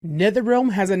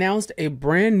NetherRealm has announced a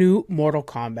brand new Mortal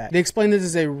Kombat. They explained this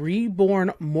is a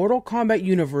reborn Mortal Kombat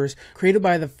Universe created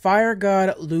by the Fire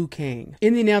God Liu Kang.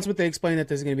 In the announcement, they explained that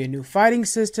there's going to be a new fighting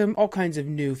system, all kinds of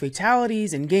new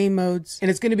fatalities and game modes,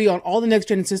 and it's going to be on all the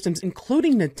next-gen systems,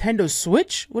 including Nintendo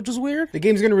Switch, which is weird. The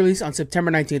game's going to release on September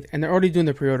 19th, and they're already doing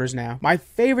the pre-orders now. My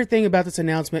favorite thing about this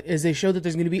announcement is they showed that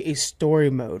there's going to be a story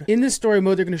mode. In this story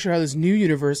mode, they're going to show how this new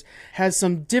universe has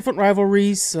some different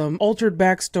rivalries, some altered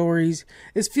backstories.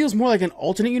 This feels more like an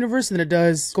alternate universe than it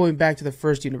does going back to the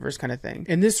first universe kind of thing.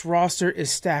 And this roster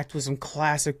is stacked with some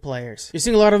classic players. You're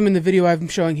seeing a lot of them in the video I'm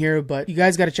showing here, but you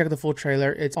guys got to check out the full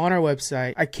trailer. It's on our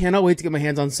website. I cannot wait to get my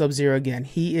hands on Sub-Zero again.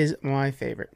 He is my favorite.